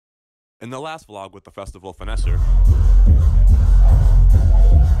In the last vlog with the festival Finesser,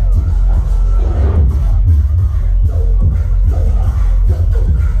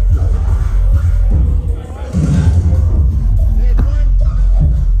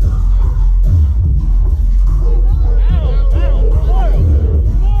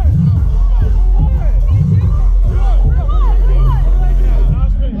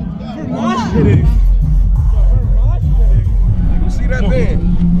 see that band?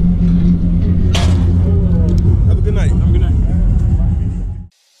 Have a good night. Have a good night.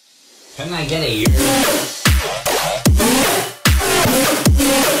 Can I get a year?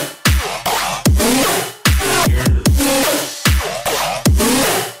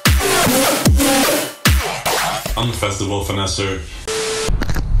 I'm the festival Finesser.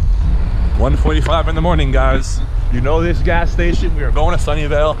 1:45 in the morning, guys. You know this gas station. We are going to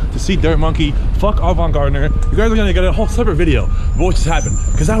Sunnyvale to see Dirt Monkey. Fuck Avant Gardner. You guys are gonna get a whole separate video of what just happened,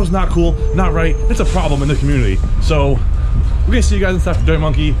 because that was not cool, not right. It's a problem in the community. So we're gonna see you guys inside for Dirt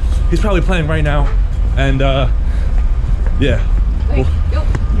Monkey. He's probably playing right now, and yeah. Wait, well,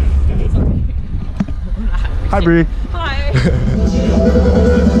 hi, Bree. Hi.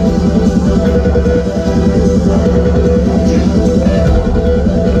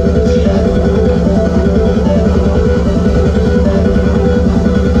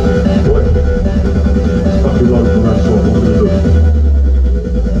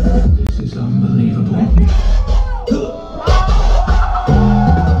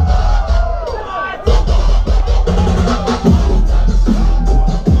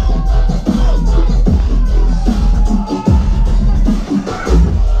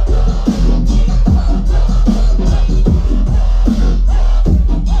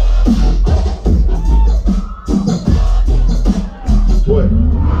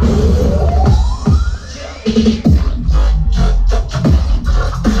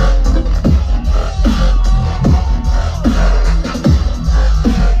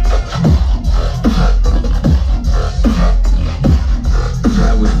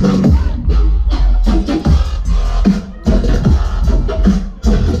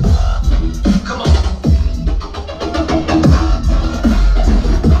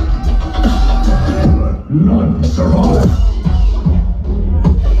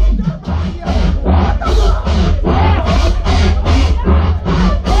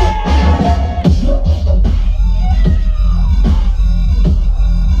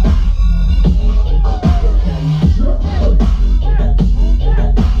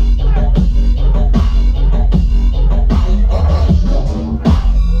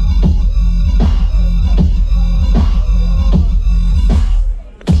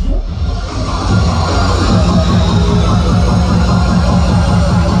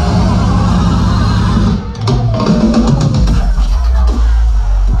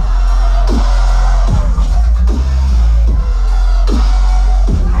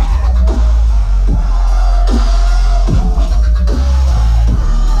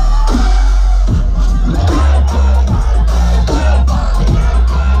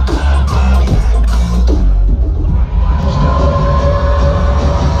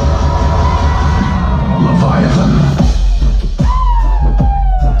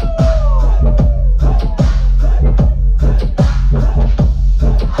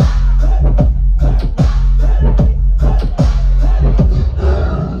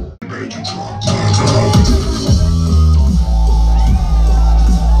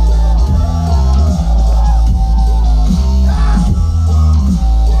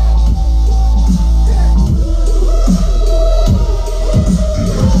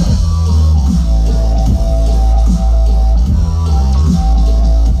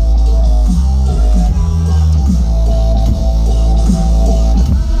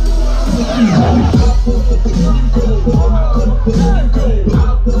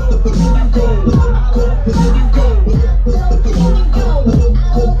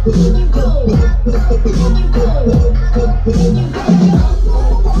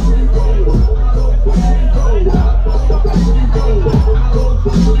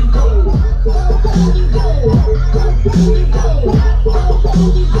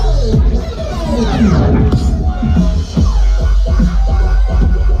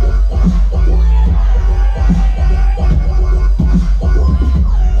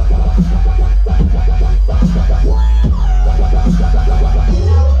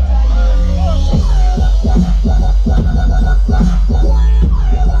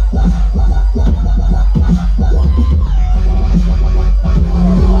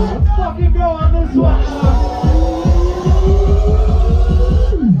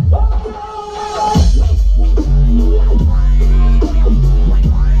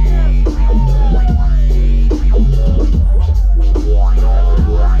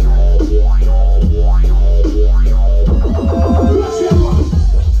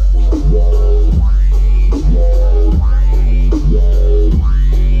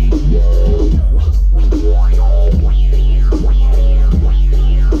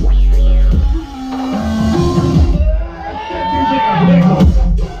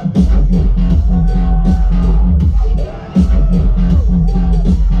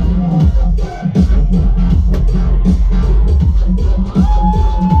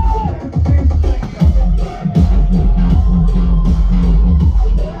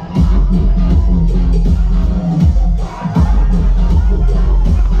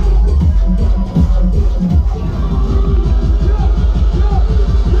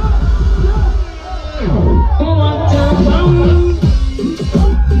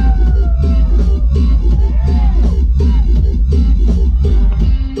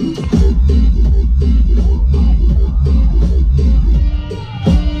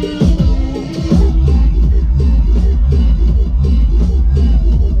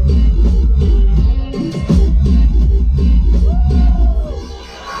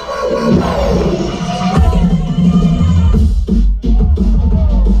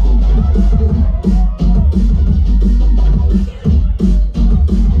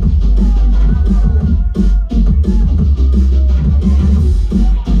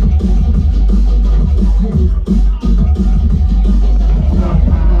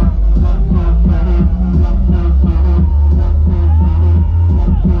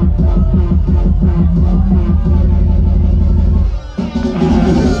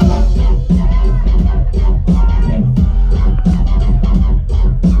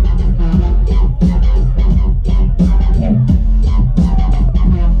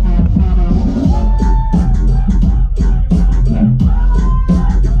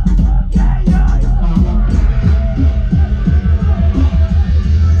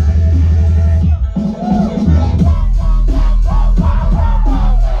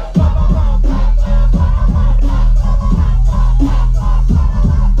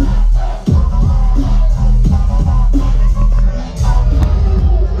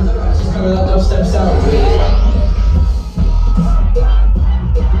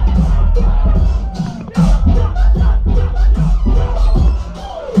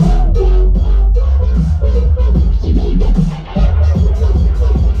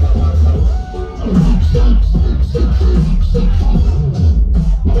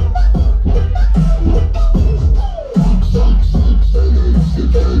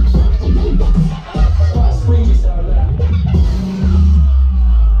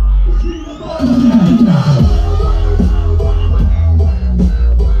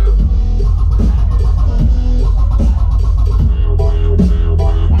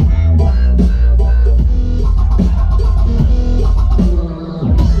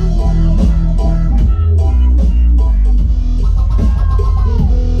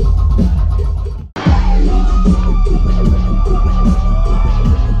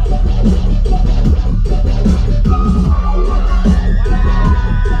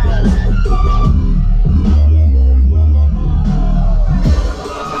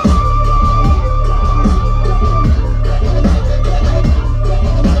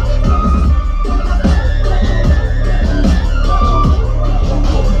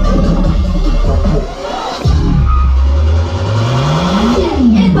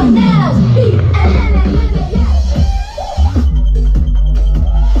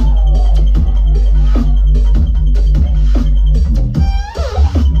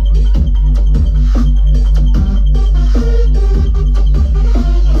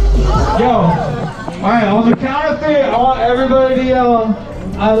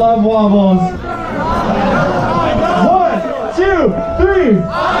 I love wobbles. 1, 2, 3.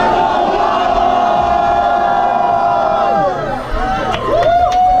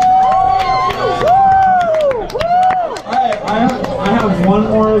 Alright, I have one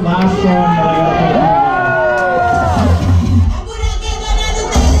more last song that I gotta play.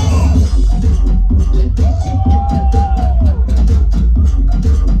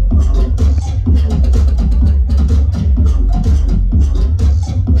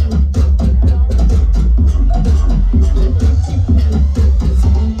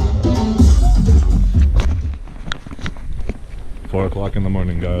 4 o'clock in the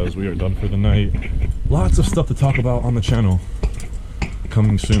morning, guys. We are done for the night. Lots of stuff to talk about on the channel.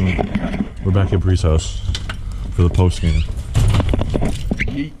 Coming soon. We're back at Bree's house for the post game.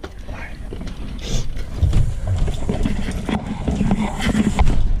 Yeet.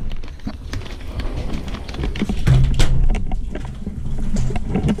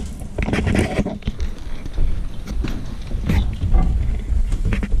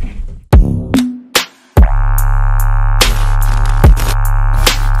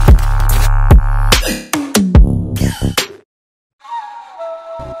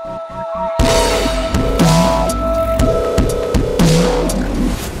 1